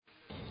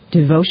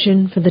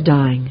Devotion for the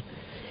Dying.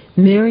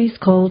 Mary's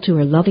Call to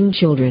Her Loving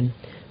Children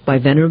by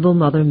Venerable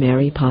Mother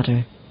Mary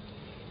Potter.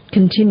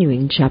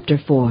 Continuing Chapter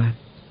 4.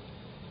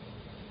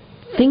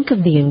 Think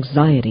of the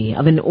anxiety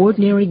of an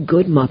ordinary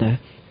good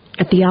mother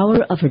at the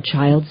hour of her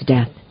child's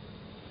death.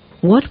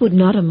 What would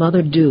not a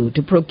mother do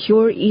to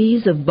procure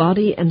ease of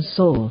body and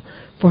soul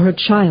for her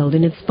child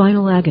in its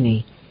final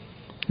agony,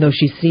 though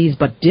she sees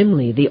but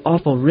dimly the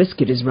awful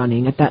risk it is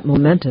running at that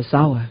momentous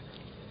hour?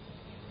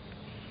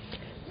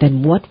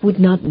 Then what would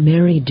not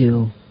Mary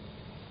do?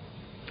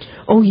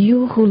 O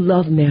you who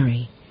love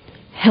Mary,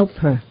 help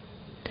her.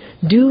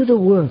 Do the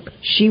work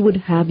she would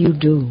have you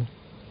do.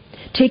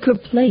 Take her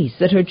place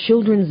at her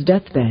children's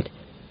deathbed,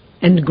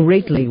 and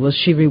greatly will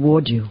she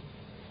reward you.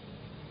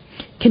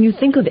 Can you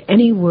think of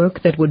any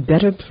work that would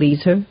better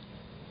please her?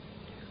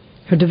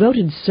 Her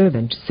devoted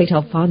servant, St.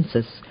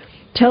 Alphonsus,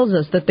 tells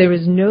us that there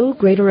is no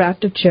greater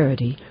act of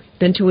charity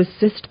than to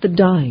assist the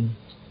dying.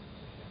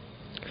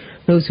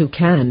 Those who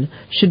can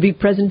should be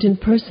present in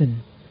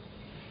person.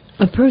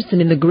 A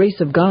person in the grace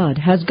of God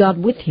has God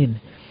with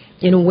him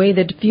in a way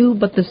that few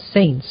but the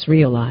saints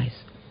realize.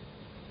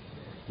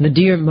 The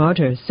dear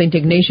martyr, St.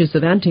 Ignatius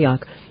of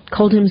Antioch,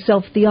 called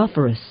himself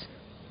Theophorus,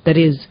 that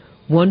is,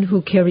 one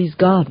who carries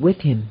God with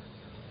him.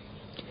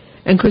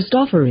 And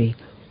Christophori,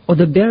 or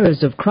the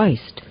bearers of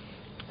Christ,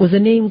 was a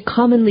name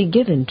commonly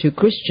given to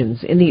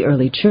Christians in the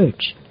early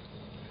church.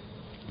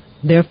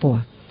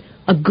 Therefore,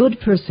 a good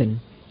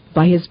person,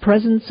 by his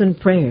presence and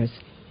prayers,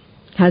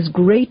 has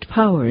great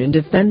power in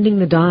defending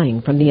the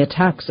dying from the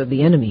attacks of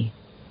the enemy.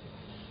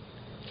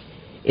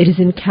 It is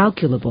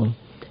incalculable,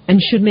 and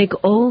should make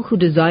all who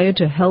desire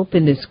to help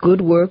in this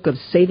good work of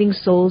saving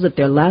souls at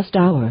their last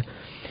hour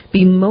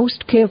be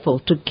most careful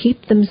to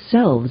keep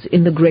themselves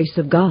in the grace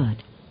of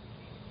God.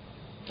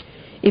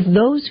 If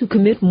those who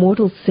commit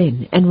mortal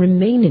sin and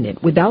remain in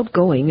it without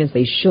going, as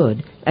they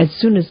should, as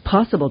soon as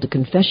possible to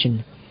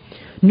confession,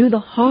 knew the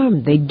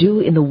harm they do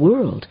in the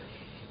world,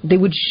 they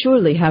would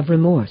surely have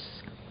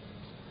remorse.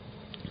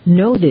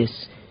 Know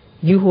this,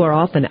 you who are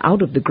often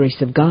out of the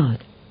grace of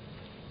God,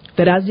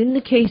 that as in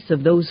the case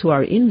of those who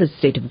are in the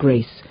state of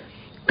grace,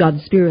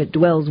 God's Spirit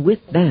dwells with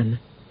them,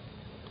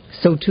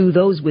 so too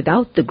those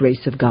without the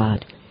grace of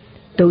God,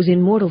 those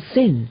in mortal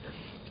sin,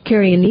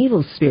 carry an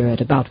evil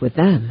spirit about with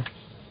them,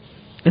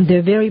 and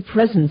their very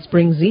presence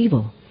brings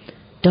evil,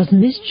 does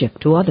mischief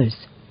to others.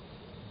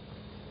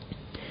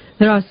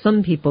 There are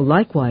some people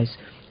likewise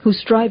who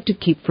strive to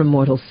keep from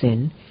mortal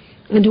sin,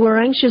 and who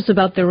are anxious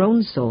about their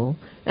own soul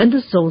and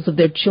the souls of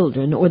their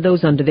children or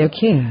those under their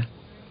care.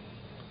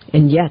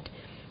 And yet,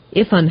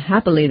 if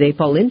unhappily they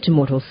fall into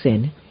mortal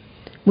sin,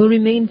 will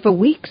remain for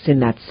weeks in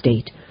that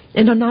state,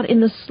 and are not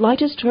in the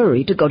slightest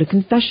hurry to go to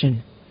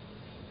confession.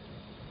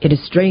 It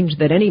is strange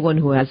that anyone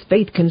who has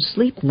faith can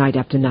sleep night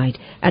after night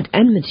at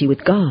enmity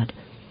with God,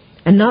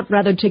 and not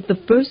rather take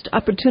the first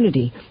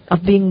opportunity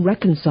of being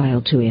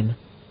reconciled to him.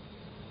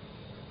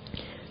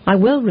 I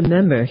well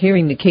remember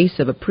hearing the case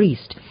of a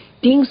priest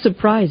being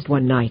surprised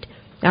one night,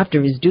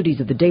 after his duties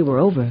of the day were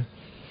over,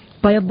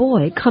 by a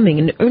boy coming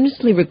and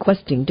earnestly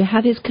requesting to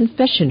have his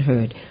confession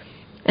heard,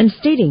 and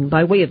stating,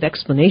 by way of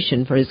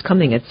explanation for his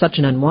coming at such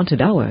an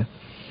unwonted hour,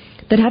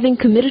 that having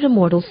committed a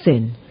mortal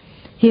sin,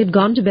 he had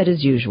gone to bed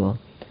as usual,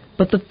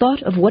 but the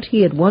thought of what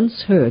he had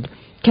once heard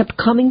kept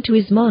coming to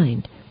his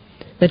mind,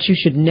 that you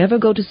should never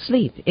go to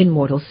sleep in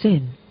mortal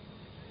sin.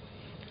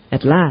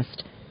 At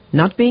last,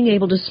 not being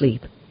able to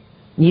sleep,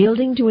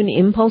 yielding to an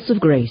impulse of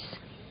grace,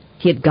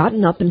 he had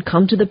gotten up and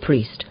come to the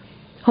priest,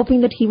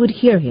 hoping that he would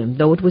hear him,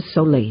 though it was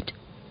so late.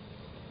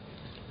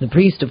 The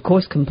priest, of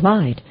course,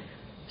 complied,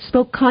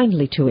 spoke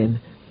kindly to him,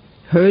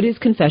 heard his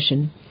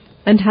confession,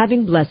 and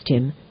having blessed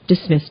him,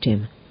 dismissed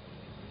him.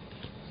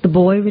 The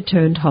boy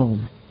returned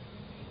home,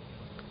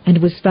 and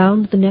was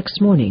found the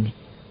next morning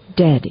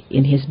dead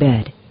in his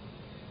bed.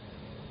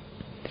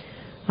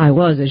 I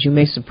was, as you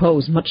may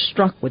suppose, much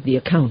struck with the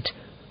account.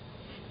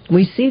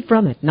 We see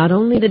from it not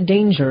only the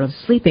danger of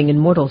sleeping in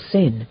mortal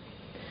sin,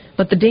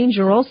 but the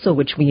danger also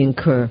which we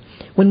incur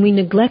when we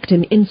neglect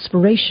an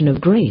inspiration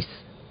of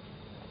grace.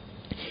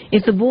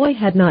 If the boy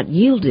had not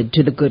yielded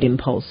to the good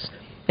impulse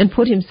and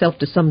put himself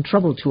to some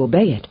trouble to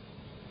obey it,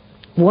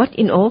 what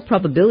in all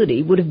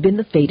probability would have been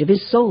the fate of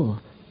his soul?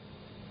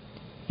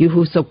 You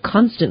who so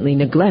constantly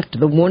neglect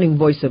the warning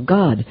voice of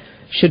God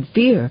should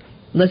fear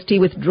lest he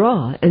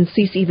withdraw and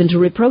cease even to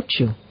reproach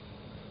you.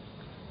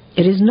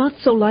 It is not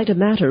so light a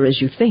matter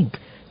as you think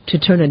to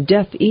turn a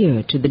deaf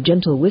ear to the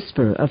gentle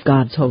whisper of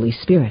God's Holy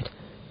Spirit.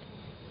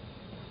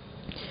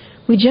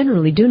 We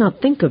generally do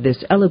not think of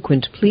this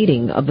eloquent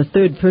pleading of the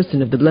third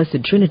person of the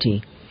Blessed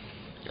Trinity,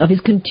 of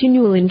his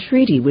continual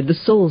entreaty with the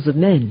souls of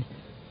men,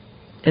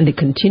 and the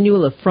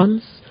continual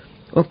affronts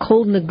or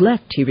cold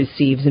neglect he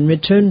receives in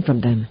return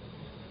from them.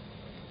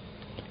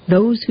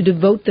 Those who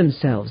devote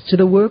themselves to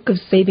the work of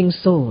saving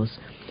souls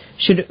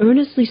should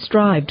earnestly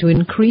strive to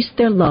increase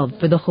their love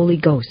for the Holy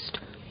Ghost,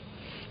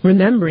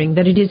 remembering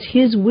that it is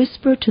his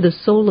whisper to the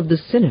soul of the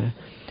sinner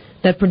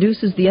that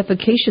produces the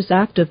efficacious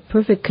act of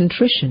perfect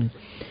contrition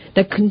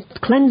that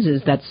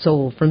cleanses that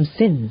soul from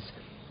sins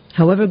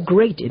however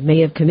great it may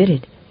have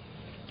committed,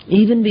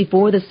 even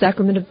before the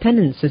sacrament of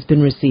penance has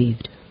been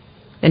received,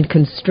 and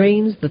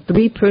constrains the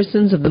three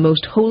persons of the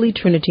most holy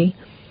Trinity,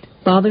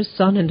 Father,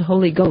 Son, and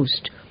Holy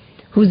Ghost,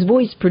 whose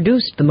voice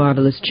produced the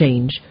marvelous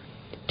change,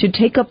 to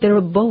take up their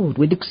abode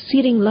with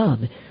exceeding love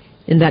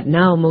in that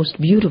now most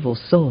beautiful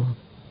soul.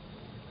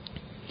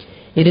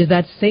 It is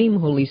that same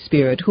Holy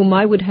Spirit whom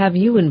I would have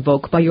you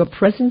invoke by your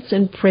presence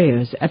and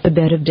prayers at the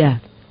bed of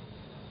death.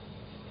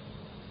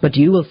 But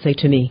you will say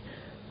to me,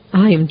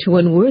 I am too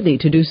unworthy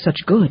to do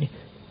such good.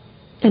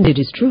 And it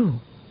is true.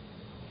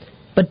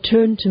 But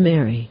turn to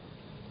Mary.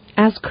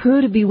 Ask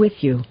her to be with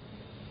you.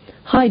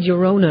 Hide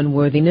your own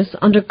unworthiness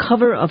under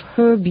cover of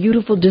her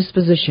beautiful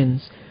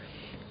dispositions,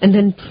 and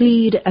then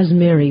plead as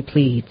Mary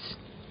pleads.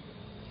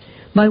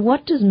 By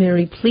what does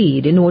Mary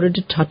plead in order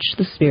to touch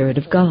the Spirit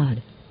of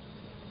God?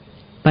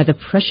 By the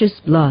precious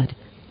blood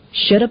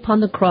shed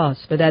upon the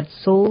cross for that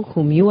soul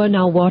whom you are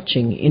now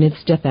watching in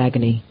its death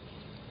agony.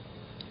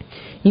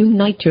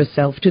 Unite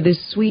yourself to this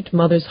sweet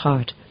mother's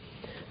heart,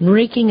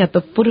 breaking at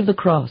the foot of the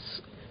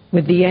cross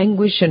with the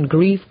anguish and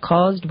grief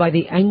caused by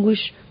the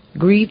anguish,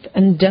 grief,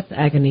 and death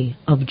agony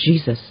of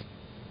Jesus.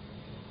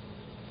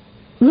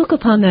 Look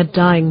upon that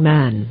dying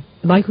man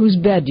by whose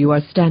bed you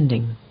are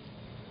standing.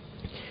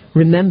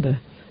 Remember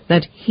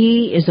that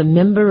he is a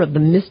member of the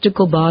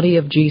mystical body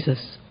of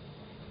Jesus.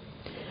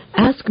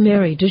 Ask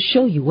Mary to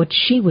show you what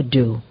she would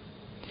do,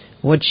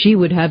 what she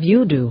would have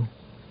you do,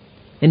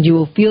 and you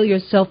will feel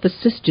yourself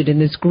assisted in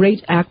this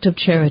great act of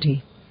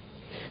charity,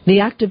 the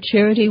act of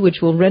charity which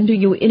will render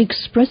you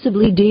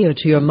inexpressibly dear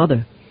to your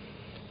mother,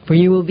 for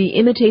you will be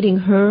imitating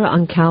her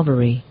on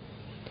Calvary,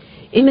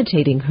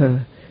 imitating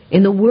her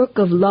in the work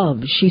of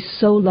love she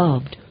so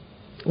loved,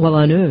 while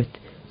on earth,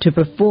 to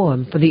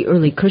perform for the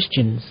early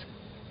Christians.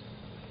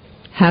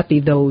 Happy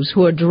those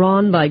who are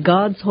drawn by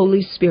God's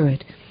Holy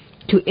Spirit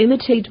to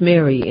imitate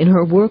Mary in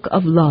her work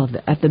of love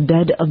at the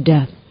bed of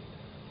death.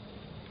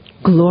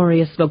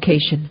 Glorious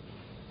vocation,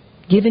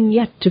 given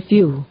yet to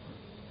few.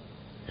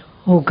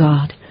 O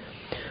God,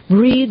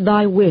 breathe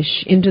thy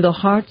wish into the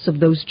hearts of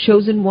those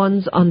chosen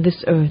ones on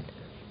this earth,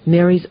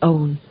 Mary's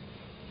own.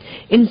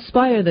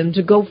 Inspire them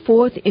to go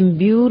forth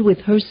imbued with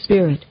her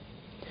spirit,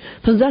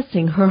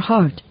 possessing her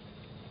heart,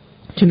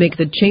 to make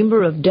the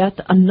chamber of death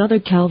another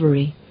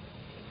Calvary,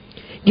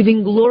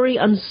 giving glory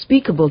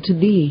unspeakable to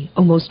thee,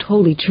 O most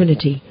holy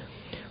Trinity,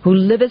 who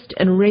livest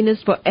and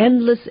reignest for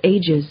endless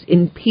ages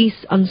in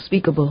peace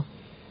unspeakable,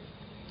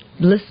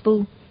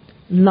 blissful,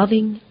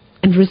 loving,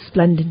 and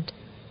resplendent,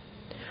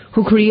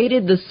 who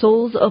created the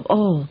souls of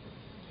all,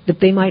 that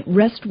they might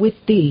rest with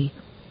thee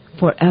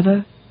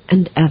forever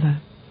and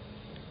ever.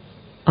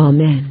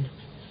 Amen.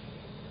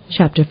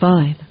 Chapter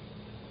 5.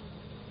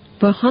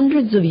 For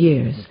hundreds of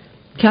years,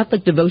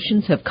 Catholic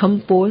devotions have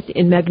come forth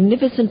in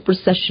magnificent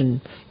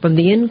procession from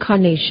the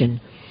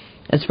Incarnation,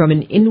 as from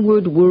an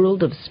inward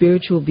world of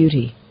spiritual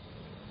beauty.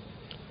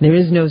 There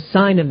is no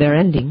sign of their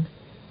ending.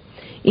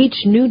 Each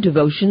new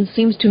devotion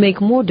seems to make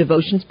more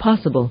devotions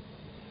possible.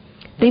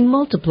 They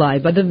multiply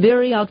by the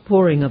very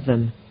outpouring of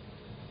them.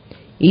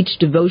 Each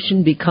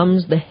devotion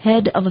becomes the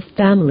head of a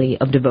family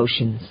of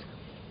devotions.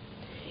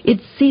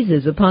 It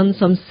seizes upon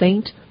some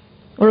saint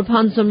or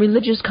upon some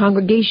religious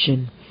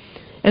congregation,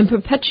 and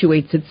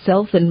perpetuates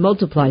itself and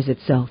multiplies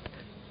itself,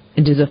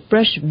 and is a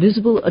fresh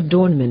visible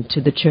adornment to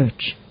the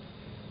Church.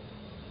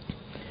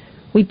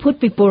 We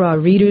put before our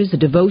readers a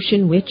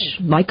devotion which,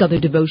 like other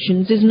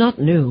devotions, is not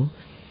new.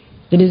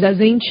 It is as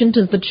ancient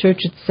as the Church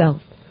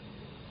itself.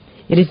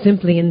 It is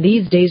simply in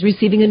these days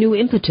receiving a new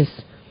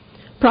impetus,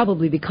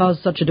 probably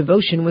because such a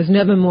devotion was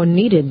never more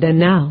needed than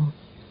now.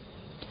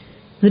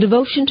 The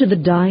devotion to the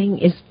dying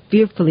is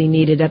fearfully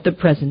needed at the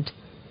present.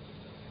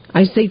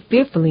 I say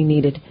fearfully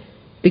needed,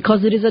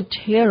 because it is a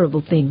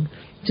terrible thing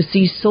to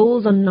see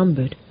souls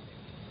unnumbered,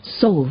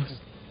 souls,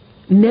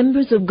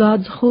 members of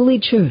God's holy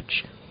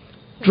Church,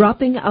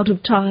 dropping out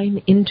of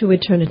time into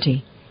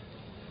eternity.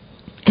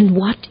 And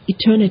what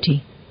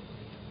eternity?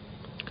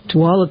 To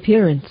all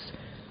appearance,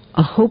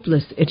 a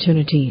hopeless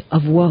eternity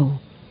of woe.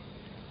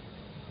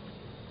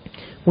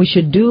 We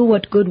should do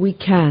what good we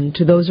can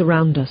to those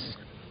around us,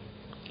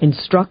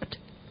 instruct,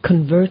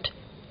 convert,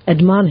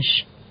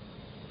 admonish.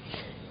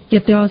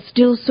 Yet there are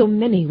still so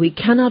many we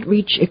cannot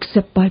reach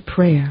except by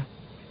prayer.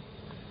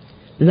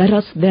 Let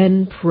us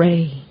then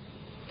pray.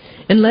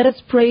 And let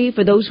us pray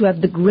for those who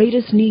have the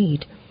greatest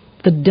need,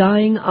 the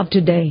dying of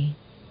today,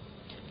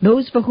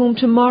 those for whom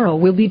tomorrow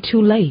will be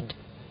too late.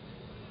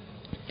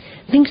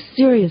 Think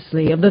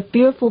seriously of the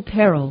fearful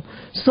peril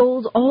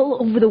souls all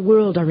over the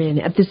world are in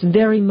at this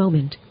very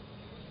moment.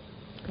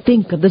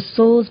 Think of the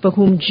souls for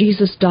whom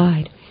Jesus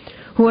died,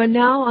 who are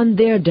now on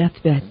their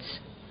deathbeds,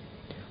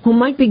 who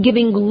might be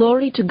giving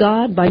glory to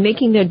God by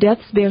making their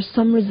deaths bear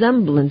some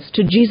resemblance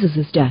to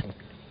Jesus' death,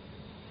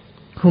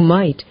 who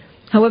might,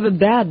 however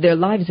bad their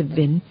lives have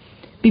been,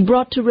 be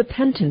brought to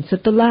repentance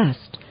at the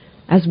last,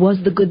 as was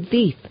the good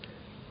thief,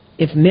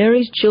 if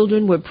Mary's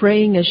children were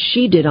praying as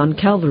she did on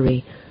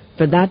Calvary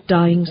for that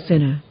dying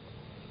sinner.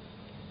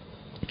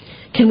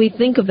 Can we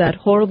think of that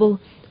horrible,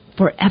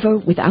 forever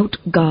without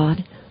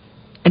God,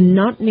 and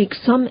not make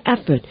some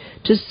effort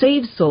to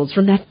save souls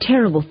from that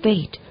terrible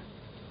fate.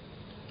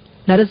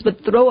 Let us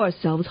but throw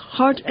ourselves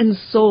heart and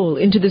soul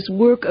into this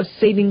work of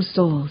saving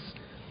souls.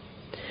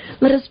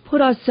 Let us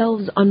put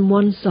ourselves on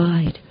one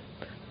side.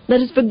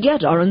 Let us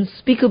forget our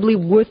unspeakably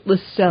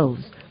worthless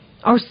selves,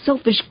 our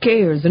selfish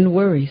cares and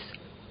worries.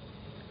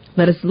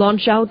 Let us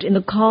launch out in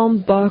the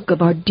calm bark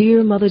of our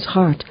dear mother's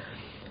heart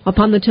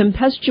upon the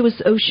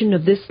tempestuous ocean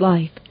of this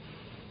life,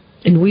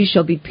 and we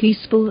shall be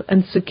peaceful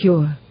and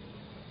secure.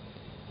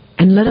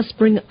 And let us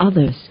bring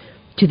others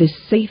to this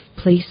safe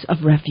place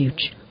of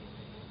refuge.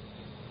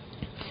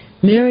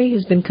 Mary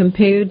has been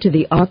compared to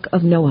the Ark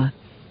of Noah,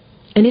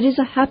 and it is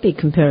a happy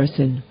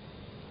comparison.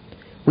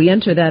 We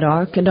enter that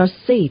ark and are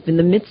safe in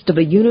the midst of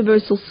a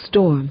universal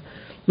storm,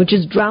 which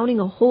is drowning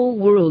a whole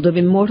world of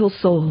immortal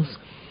souls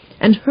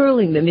and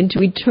hurling them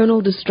into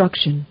eternal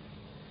destruction.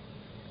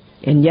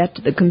 And yet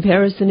the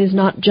comparison is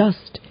not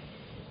just,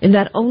 in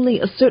that only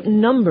a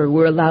certain number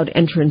were allowed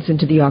entrance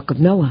into the Ark of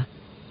Noah,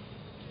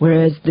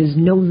 whereas there's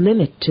no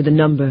limit to the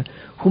number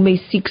who may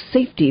seek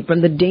safety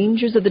from the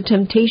dangers of the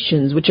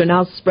temptations which are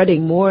now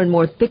spreading more and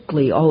more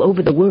thickly all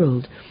over the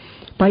world,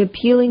 by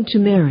appealing to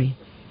Mary,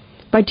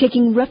 by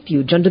taking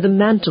refuge under the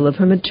mantle of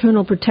her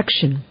maternal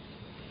protection,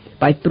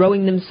 by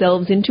throwing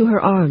themselves into her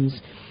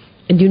arms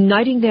and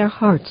uniting their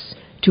hearts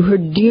to her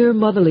dear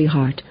motherly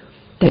heart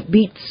that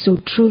beats so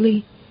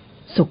truly,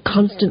 so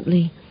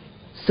constantly,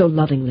 so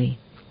lovingly.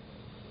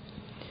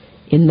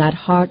 In that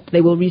heart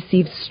they will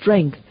receive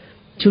strength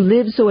to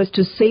live so as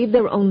to save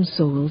their own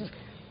souls,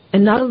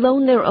 and not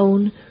alone their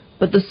own,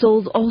 but the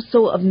souls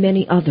also of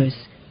many others.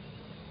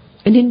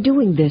 And in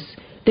doing this,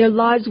 their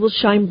lives will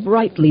shine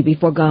brightly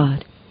before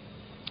God.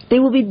 They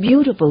will be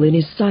beautiful in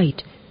His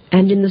sight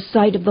and in the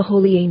sight of the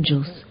holy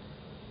angels.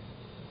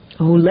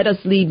 Oh, let us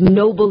lead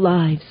noble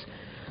lives,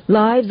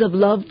 lives of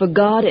love for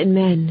God and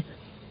men,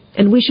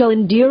 and we shall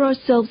endear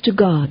ourselves to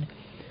God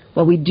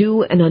while we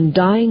do an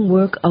undying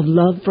work of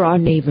love for our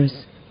neighbors.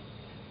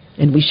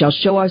 And we shall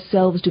show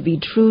ourselves to be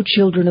true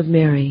children of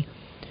Mary,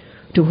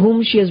 to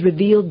whom she has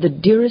revealed the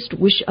dearest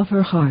wish of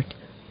her heart,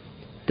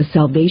 the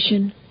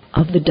salvation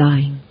of the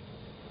dying.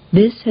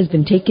 This has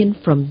been taken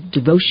from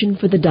Devotion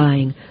for the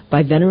Dying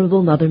by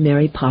Venerable Mother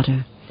Mary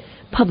Potter,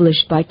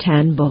 published by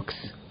Tan Books.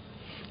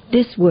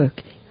 This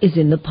work is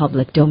in the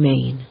public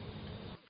domain.